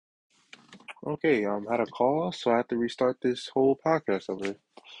Okay, had a call, so I have to restart this whole podcast over.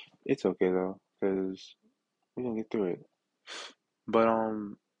 It's okay though, because we're gonna get through it. But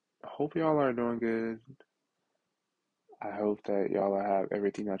hope y'all are doing good. I hope that y'all have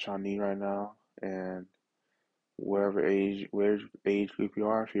everything that y'all need right now, and wherever age group you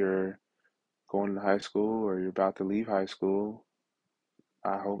are, if you're going to high school or you're about to leave high school,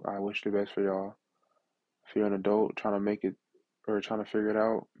 I wish the best for y'all. If you're an adult trying to make it or trying to figure it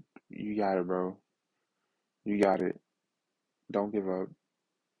out, you got it, bro. You got it. Don't give up.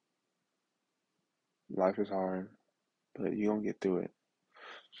 Life is hard, but you gonna get through it.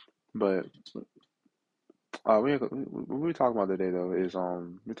 But what we're talking about today though is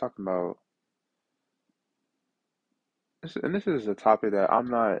we're talking about this, and this is a topic that I'm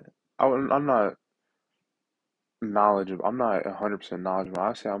not knowledgeable. I'm not 100% knowledgeable.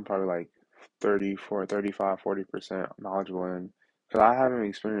 I say I'm probably like 35, 40% knowledgeable in because I haven't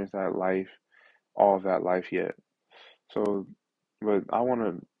experienced all of that life yet. So, but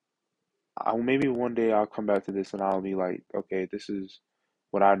I maybe one day I'll come back to this and I'll be like, okay, this is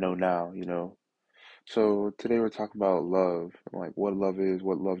what I know now, you know. So today we're talking about love, like what love is,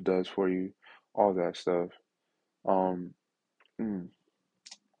 what love does for you, all that stuff. Um, mm,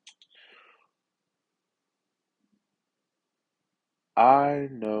 I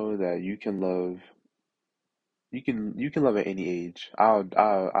know that you can love at any age. I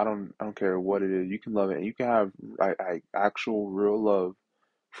don't care what it is. You can love it. You can have like actual real love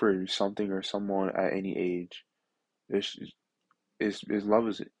for something or someone at any age. It's is love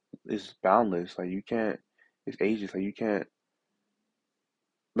is boundless. Like you can't. It's ages. Like you can't.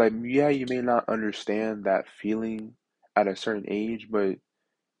 Like yeah, you may not understand that feeling at a certain age, but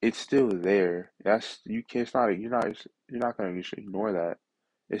it's still there. That's you can't. It's not. You're not gonna just ignore that.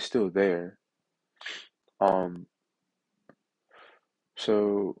 It's still there. Um.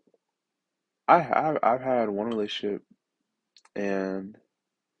 So I've had one relationship and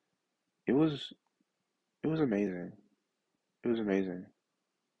it was it was amazing. It was amazing.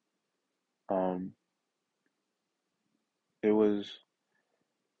 Um. It was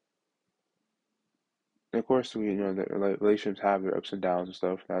of course we the relationships have their ups and downs and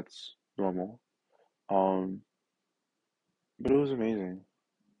stuff. That's normal. Um. But it was amazing.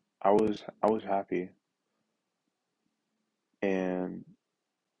 I was happy and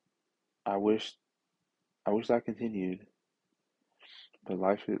I wish I wish that continued. But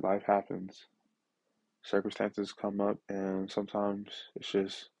life happens. Circumstances come up and sometimes it's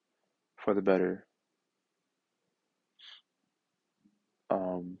just for the better.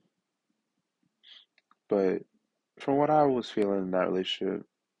 Um, but from what I was feeling in that relationship,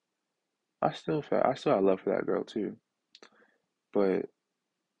 I still had love for that girl too. But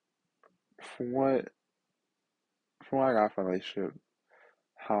from what from what I got from the relationship,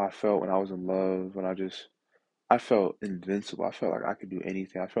 how I felt when I was in love, I felt invincible. I felt like I could do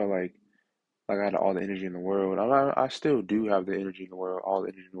anything. I felt like I had all the energy in the world. I still do have the energy in the world, all the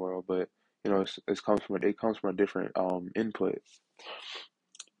energy in the world, but you know, it comes from a different input.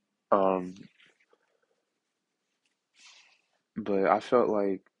 Um, but I just felt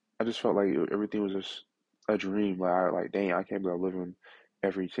like everything was just a dream. Dang, I can't believe I'm living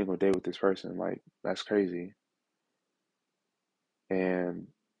every single day with this person. Like that's crazy. And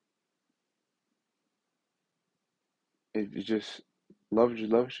it just love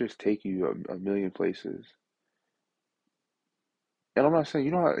just take you a million places. And I'm not saying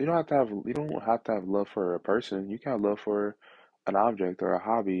you don't have to have love for a person. You can have love for an object or a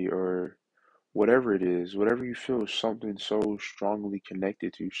hobby or whatever it is, whatever you feel something so strongly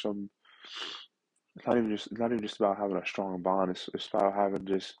connected to. It's not even just about having a strong bond. It's about having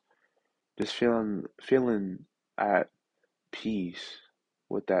just feeling at peace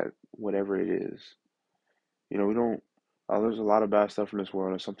with that whatever it is. You know, we don't. There's a lot of bad stuff in this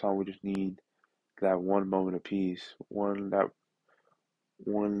world, and sometimes we just need that one moment of peace, one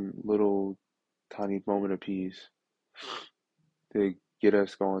little tiny moment of peace to get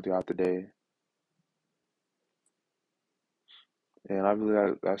us going throughout the day. And I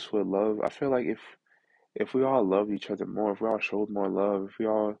believe that's what love. I feel like if we all loved each other more, if we all showed more love, if we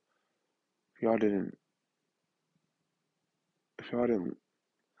all didn't if we all didn't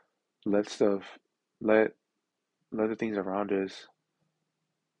let stuff let let the things around us.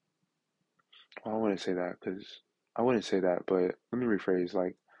 Well, I wouldn't say that, but let me rephrase.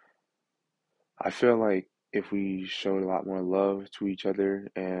 Like I feel like if we showed a lot more love to each other,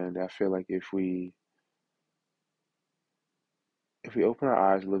 and I feel like if we open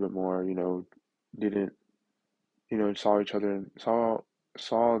our eyes a little bit more, you know, didn't saw each other and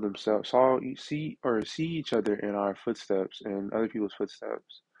saw themselves see each other in our footsteps and other people's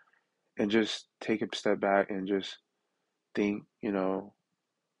footsteps and just take a step back and just think, I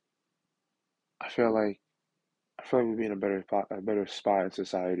feel like we'd be in a better spot in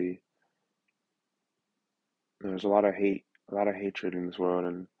society. There's a lot of hate, a lot of hatred in this world,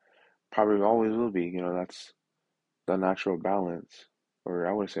 and probably always will be. That's the natural balance, or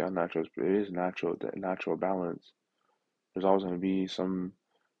I wouldn't say unnatural, but it is natural, the natural balance. There's always going to be some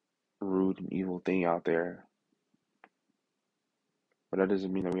rude and evil thing out there, but that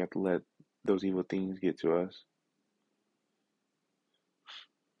doesn't mean that we have to let those evil things get to us.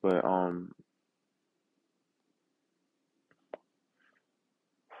 But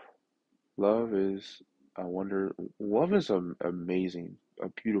love is, I wonder, love is amazing, a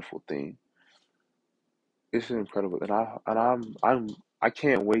beautiful thing. It's incredible, and I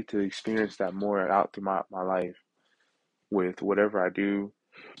can't wait to experience that more out through my life with whatever I do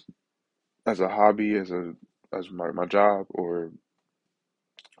as a hobby, as my job, or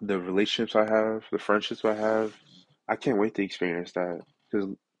the relationships I have, the friendships I have. I can't wait to experience that because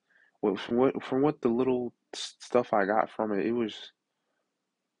from what the little stuff I got from it, it was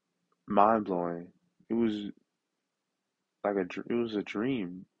mind blowing. It was it was a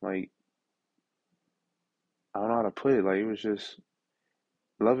dream. Like I don't know how to put it. Like it was just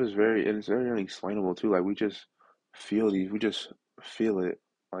love is very and it's very unexplainable too. Like we just feel it.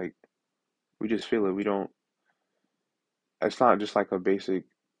 Like we just feel it. We don't. It's not just like a basic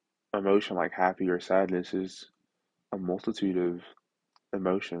emotion like happy or sadness. It's a multitude of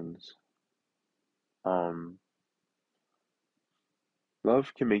emotions. Um,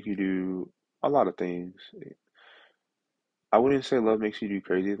 Love can make you do a lot of things. I wouldn't say love makes you do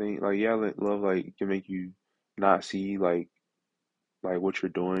crazy things. Like yeah, love like can make you not see like what you're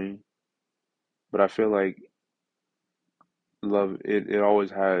doing. But I feel like love it always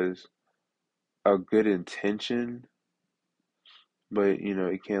has a good intention, but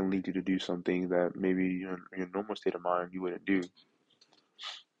it can lead you to do something that maybe in your normal state of mind you wouldn't do.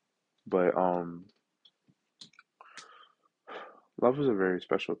 But love is a very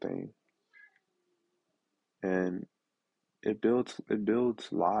special thing, and it builds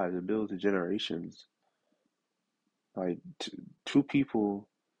lives, it builds generations. Like two people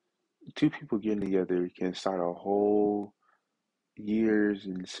two people getting together can start a whole years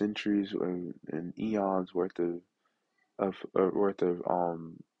and centuries and eons worth of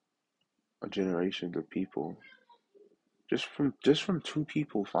generations of people just from two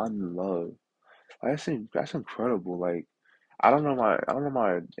people finding love. That's incredible. Like I don't know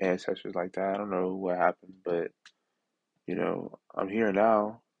my ancestors like that. I don't know what happened, but I'm here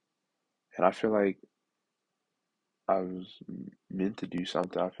now, and I feel like I was meant to do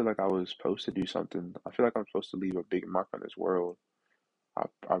something. I feel like I was supposed to do something. I feel like I'm supposed to leave a big mark on this world.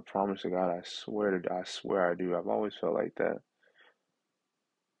 I promise to God, I swear I do. I've always felt like that.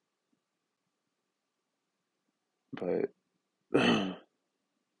 But a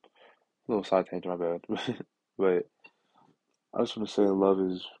little side tangent, my bad. But I just want to say love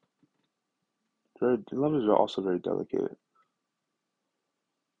is also very delicate.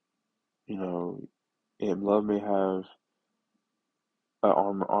 You know, and love may have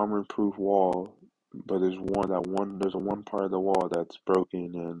an armor proof wall, but there's a one part of the wall that's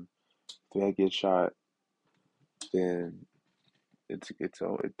broken, and if that gets shot, then it's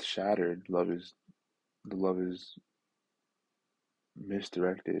shattered. The love is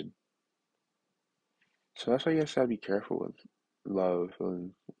misdirected. So that's why you guys gotta be careful with love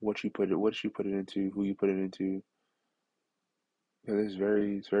and what you put it into, who you put it into. Because it's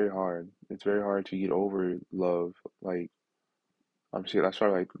very hard. It's very hard to get over love. Like I'm saying, that's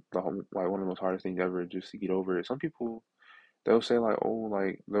probably like one of the most hardest things ever, just to get over it. Some people they'll say like, oh,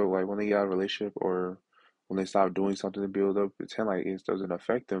 like they'll like when they get out of a relationship or when they stop doing something to build up, pretend like it doesn't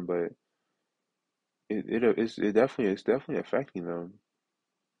affect them, but it's definitely affecting them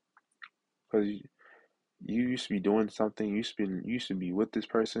because you used to be doing something. You used to be with this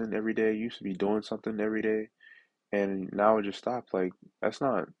person every day. You used to be doing something every day, and now it just stopped. Like that's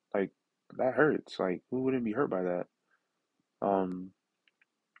not like that hurts. Like who wouldn't be hurt by that? Um,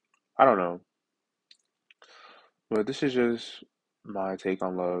 I don't know, but this is just my take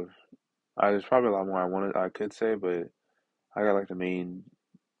on love. There's probably a lot more I could say, but I got like the main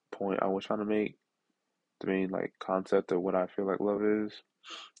point I was trying to make, the main like concept of what I feel like love is.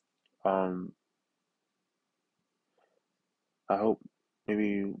 Um, I hope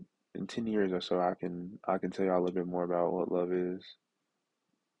maybe in 10 years or so I can tell you a little bit more about what love is,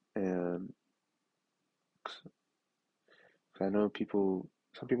 and 'cause I know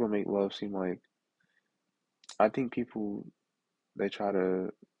some people make love seem like I think people they try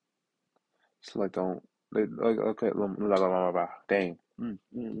to so like don't they like okay blah, blah, blah, blah, blah. Dang.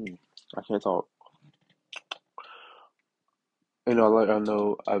 I can't talk. Like I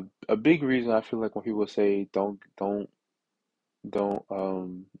know a big reason I feel like when people say don't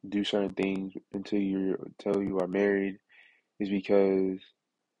do certain things until you are married is because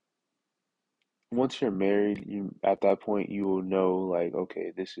once you're married, you at that point you will know like,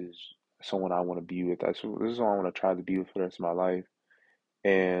 okay, this is someone I want to be with. This is someone I want to try to be with for the rest of my life.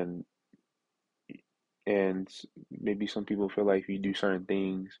 And maybe some people feel like if you do certain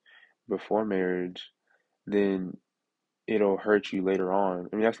things before marriage, then it'll hurt you later on.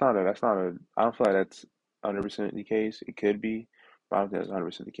 I mean, that's not a I don't feel like that's 100% the case. It could be, but I don't think that's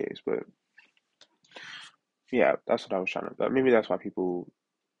 100% the case. But yeah, that's what I was trying to. Maybe that's why people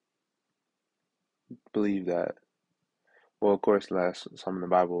believe that. Well, of course, last some in the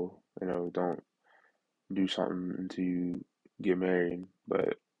Bible, don't do something until you get married,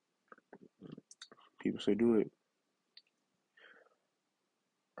 but people say do it.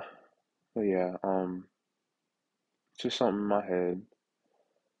 But yeah, just something in my head,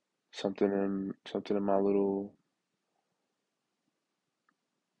 something in my little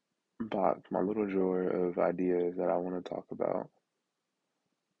box, my little drawer of ideas that I want to talk about.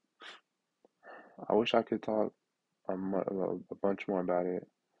 I wish I could talk a bunch more about it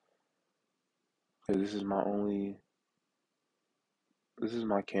because this is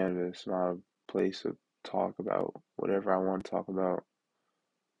my canvas, my place to talk about whatever I want to talk about.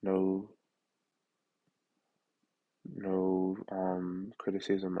 No, no,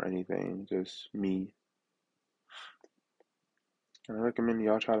 criticism or anything, just me. And I recommend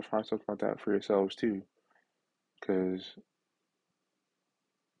y'all try to find something like that for yourselves too, because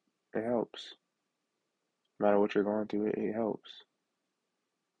it helps. No matter what you're going through, it helps.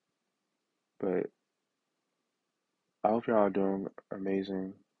 But I hope y'all are doing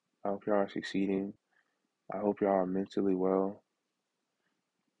amazing. I hope y'all are succeeding. I hope y'all are mentally well.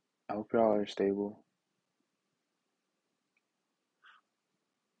 I hope y'all are stable.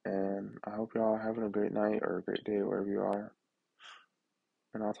 And I hope y'all are having a great night or a great day wherever you are.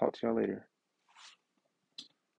 And I'll talk to y'all later.